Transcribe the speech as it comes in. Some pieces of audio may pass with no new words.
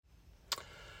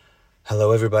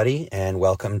Hello, everybody, and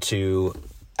welcome to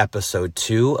episode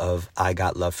 2 of I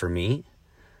Got Love for Me.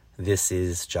 This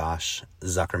is Josh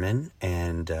Zuckerman,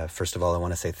 and first of all, I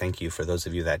want to say thank you for those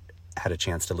of you that had a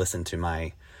chance to listen to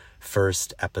my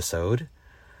first episode,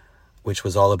 which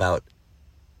was all about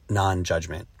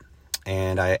non-judgment.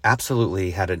 And I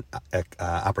absolutely had an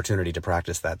opportunity to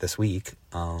practice that this week.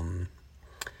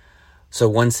 So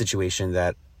one situation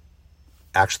that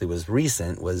actually was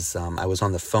recent was I was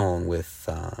on the phone with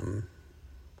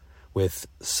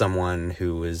someone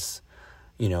who was,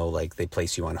 like they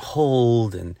place you on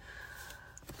hold,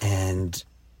 and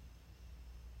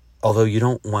although you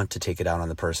don't want to take it out on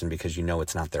the person because you know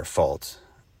it's not their fault,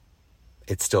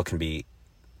 it still can be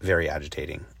very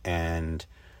agitating. And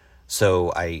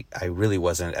so I really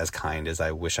wasn't as kind as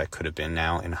I wish I could have been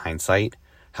now in hindsight.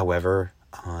 However,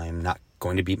 I'm not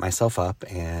going to beat myself up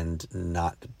and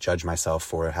not judge myself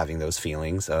for having those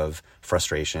feelings of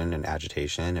frustration and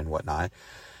agitation and whatnot.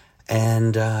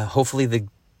 And hopefully the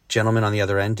gentleman on the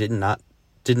other end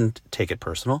didn't take it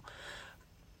personal.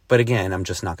 But again, I'm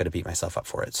just not going to beat myself up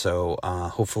for it. So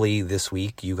hopefully this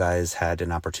week you guys had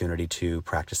an opportunity to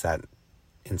practice that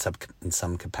in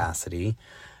some capacity.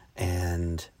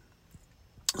 And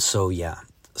so, yeah.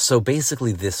 So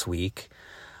basically this week,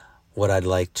 what I'd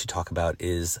like to talk about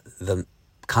is the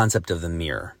concept of the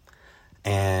mirror.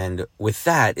 And with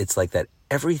that, it's like that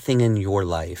everything in your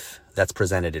life that's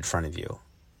presented in front of you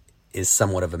is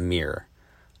somewhat of a mirror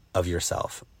of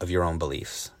yourself, of your own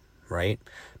beliefs, right?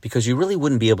 Because you really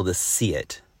wouldn't be able to see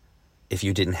it if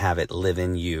you didn't have it live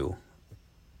in you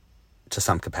to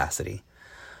some capacity.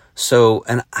 So,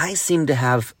 and I seem to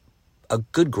have a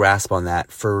good grasp on that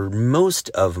for most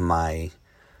of my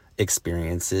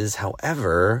experiences.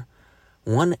 However,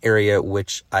 one area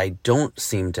which I don't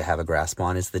seem to have a grasp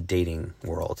on is the dating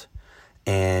world.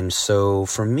 And so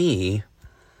for me,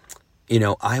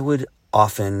 I would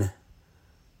often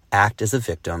act as a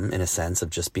victim in a sense of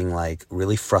just being like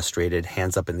really frustrated,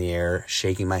 hands up in the air,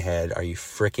 shaking my head. Are you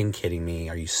freaking kidding me?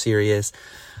 Are you serious?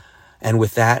 And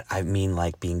with that, I mean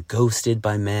like being ghosted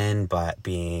by men, but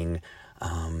being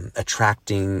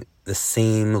attracting the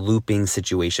same looping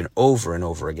situation over and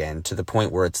over again to the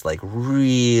point where it's like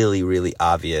really, really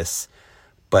obvious,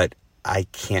 but I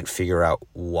can't figure out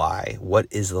why. What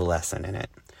is the lesson in it?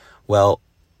 Well,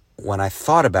 when I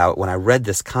read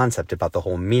this concept about the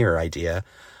whole mirror idea,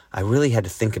 I really had to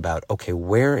think about, okay,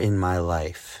 where in my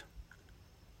life,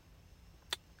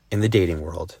 in the dating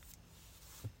world,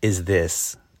 is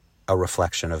this a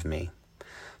reflection of me?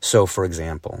 So, for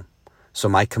example,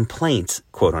 my complaint,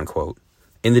 quote unquote,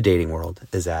 in the dating world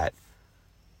is that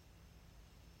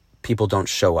people don't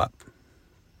show up.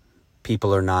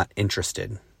 People are not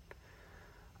interested.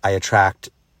 I attract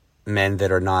men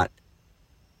that are not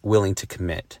willing to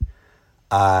commit.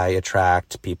 I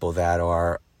attract people that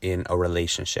are in a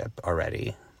relationship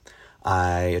already.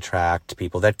 I attract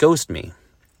people that ghost me.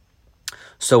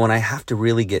 So when I have to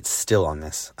really get still on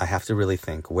this, I have to really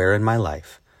think, where in my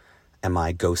life am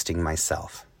I ghosting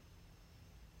myself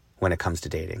when it comes to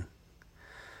dating?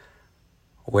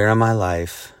 Where in my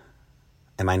life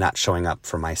am I not showing up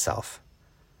for myself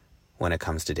when it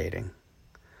comes to dating?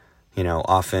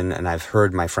 Often, and I've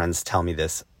heard my friends tell me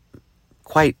this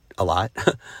quite a lot,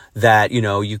 that,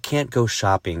 you can't go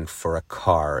shopping for a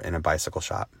car in a bicycle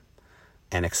shop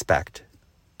and expect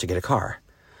to get a car.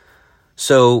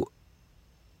 So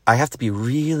I have to be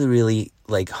really, really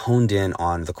honed in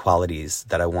on the qualities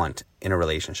that I want in a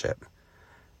relationship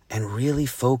and really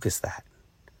focus that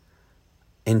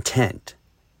intent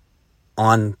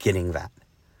on getting that.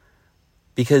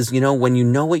 Because, when you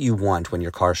know what you want when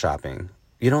you're car shopping,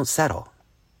 you don't settle,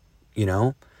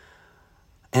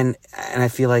 And I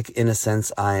feel like, in a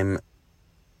sense, I'm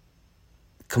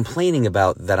complaining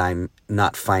about that I'm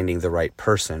not finding the right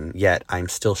person, yet I'm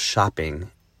still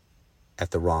shopping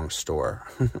at the wrong store.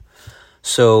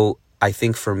 So I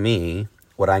think for me,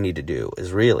 what I need to do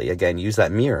is really, again, use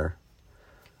that mirror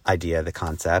idea, the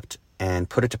concept, and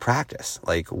put it to practice.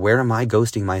 Like, where am I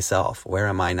ghosting myself? Where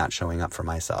am I not showing up for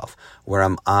myself? Where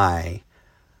am I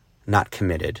not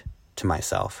committed to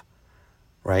myself,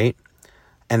 right?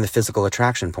 And the physical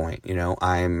attraction point,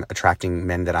 I'm attracting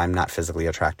men that I'm not physically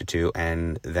attracted to,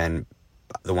 and then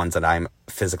the ones that I'm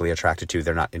physically attracted to,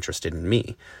 they're not interested in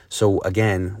me. So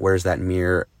again, where's that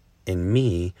mirror in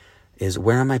me is,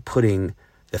 where am I putting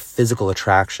the physical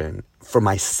attraction for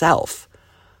myself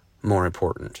more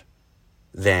important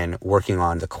than working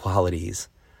on the qualities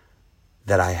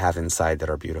that I have inside that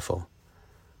are beautiful,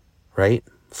 right?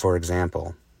 For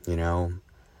example,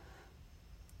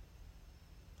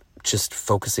 just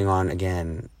focusing on,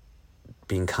 again,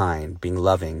 being kind, being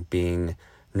loving, being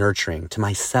nurturing to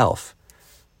myself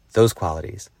those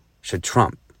qualities should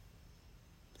trump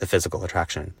the physical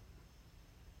attraction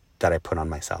that I put on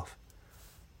myself.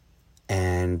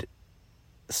 And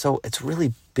so it's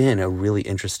really been a really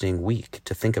interesting week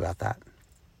to think about that.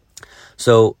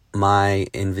 So my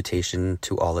invitation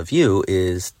to all of you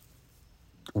is,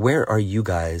 where are you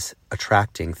guys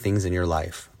attracting things in your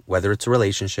life, whether it's a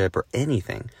relationship or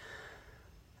anything,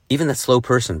 even that slow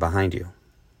person behind you,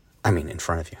 in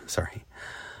front of you, sorry.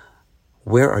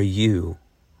 Where are you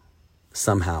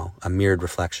somehow a mirrored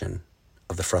reflection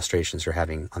of the frustrations you're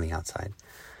having on the outside?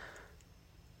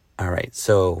 All right,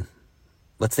 so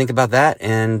let's think about that,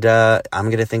 and I'm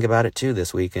going to think about it too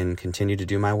this week and continue to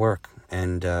do my work.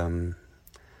 And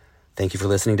thank you for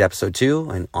listening to episode 2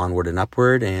 and Onward and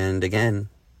Upward. And again,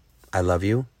 I love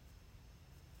you,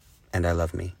 and I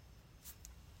love me.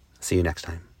 See you next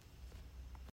time.